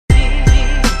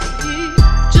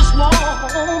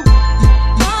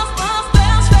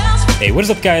Hey, what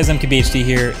is up guys, MKBHD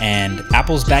here, and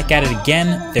Apple's back at it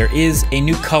again. There is a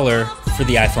new color for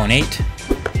the iPhone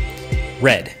 8,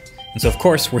 red. And so of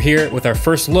course, we're here with our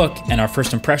first look and our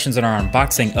first impressions and our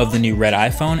unboxing of the new red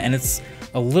iPhone, and it's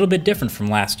a little bit different from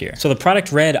last year. So the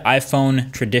product red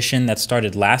iPhone tradition that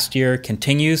started last year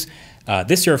continues.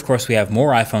 This year, of course, we have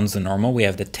more iPhones than normal. We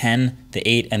have the 10, the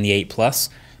 8, and the 8 Plus,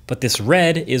 but this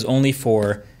red is only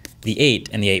for the 8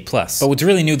 and the 8 Plus. But what's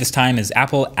really new this time is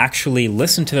Apple actually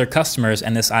listened to their customers,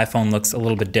 and this iPhone looks a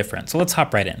little bit different. So let's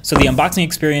hop right in. So the unboxing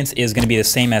experience is gonna be the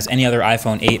same as any other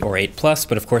iPhone 8 or 8 Plus,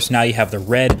 but of course now you have the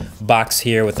red box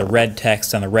here with the red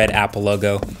text and the red Apple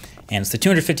logo. And it's the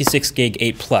 256 gig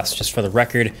 8 Plus, just for the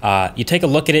record. You take a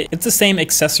look at it, it's the same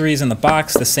accessories in the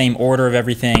box, the same order of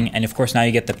everything, and of course now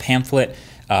you get the pamphlet.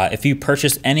 If you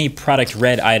purchase any product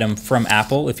red item from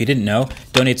Apple, if you didn't know,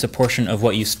 donates a portion of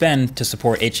what you spend to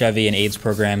support HIV and AIDS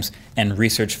programs and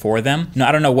research for them. Now,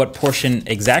 I don't know what portion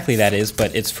exactly that is,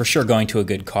 but it's for sure going to a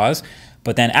good cause.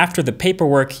 But then after the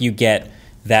paperwork, you get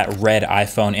that red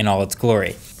iPhone in all its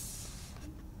glory.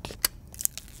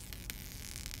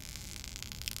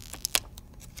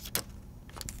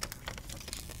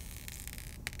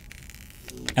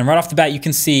 And right off the bat, you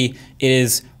can see it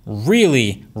is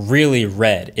really, really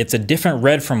red. It's a different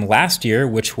red from last year,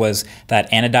 which was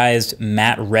that anodized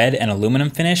matte red and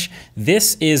aluminum finish.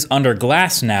 This is under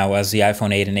glass now, as the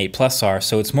iPhone 8 and 8 Plus are,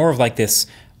 so it's more of like this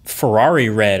Ferrari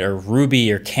red or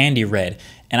ruby or candy red.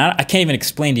 And I can't even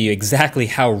explain to you exactly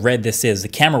how red this is. The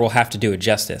camera will have to do it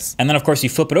justice. And then of course you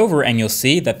flip it over and you'll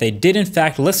see that they did in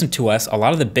fact listen to us. A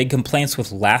lot of the big complaints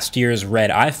with last year's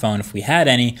red iPhone, if we had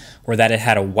any, were that it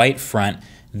had a white front.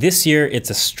 This year, it's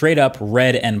a straight up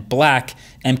red and black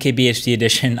MKBHD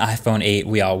edition iPhone 8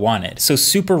 we all wanted. So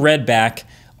super red back,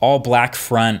 all black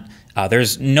front.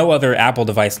 There's no other Apple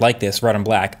device like this, red and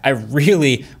black. I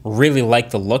really, really like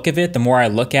the look of it. The more I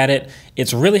look at it,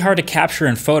 it's really hard to capture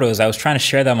in photos. I was trying to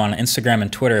share them on Instagram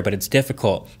and Twitter, but it's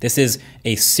difficult. This is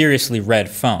a seriously red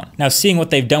phone. Now, seeing what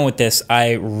they've done with this,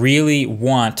 I really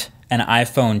want an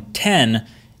iPhone 10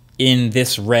 in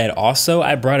this red also.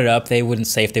 I brought it up, they wouldn't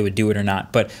say if they would do it or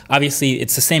not, but obviously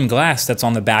it's the same glass that's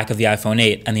on the back of the iPhone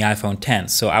 8 and the iPhone 10,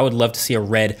 so I would love to see a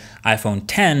red iPhone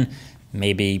 10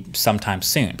 maybe sometime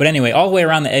soon. But anyway, all the way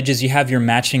around the edges you have your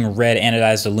matching red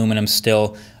anodized aluminum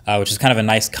still, which is kind of a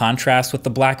nice contrast with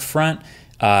the black front.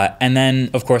 And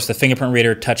then, of course, the fingerprint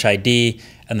reader, Touch ID,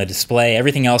 and the display,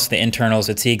 everything else, the internals,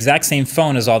 it's the exact same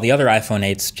phone as all the other iPhone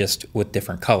 8s, just with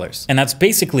different colors. And that's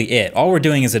basically it. All we're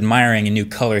doing is admiring a new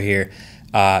color here.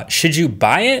 Should you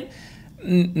buy it?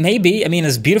 Maybe. I mean,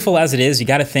 as beautiful as it is, you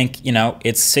gotta think, you know,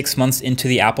 it's 6 months into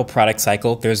the Apple product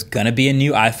cycle. There's gonna be a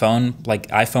new iPhone, like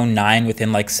iPhone 9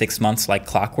 within like 6 months, like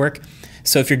clockwork.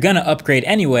 So if you're gonna upgrade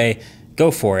anyway, go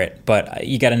for it, but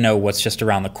you gotta know what's just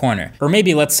around the corner. Or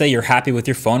maybe let's say you're happy with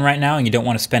your phone right now and you don't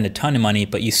wanna spend a ton of money,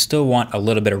 but you still want a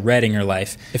little bit of red in your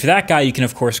life. If you're that guy, you can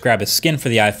of course grab a skin for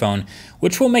the iPhone,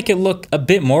 which will make it look a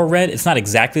bit more red. It's not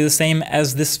exactly the same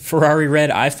as this Ferrari red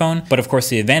iPhone, but of course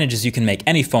the advantage is you can make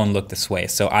any phone look this way.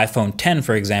 So iPhone 10,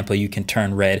 for example, you can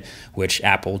turn red, which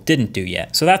Apple didn't do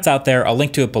yet. So that's out there, I'll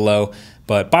link to it below.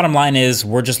 But bottom line is,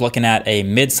 we're just looking at a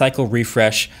mid-cycle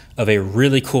refresh of a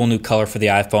really cool new color for the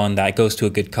iPhone that goes to a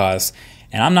good cause.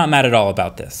 And I'm not mad at all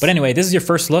about this. But anyway, this is your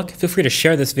first look. Feel free to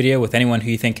share this video with anyone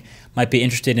who you think might be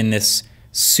interested in this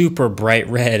super bright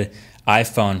red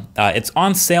iPhone. It's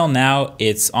on sale now.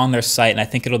 It's on their site, and I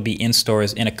think it'll be in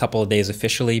stores in a couple of days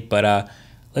officially. But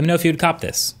let me know if you'd cop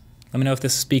this. Let me know if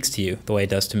this speaks to you the way it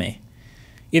does to me.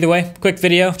 Either way, quick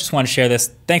video. Just want to share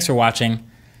this. Thanks for watching.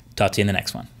 Talk to you in the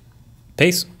next one.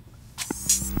 Peace.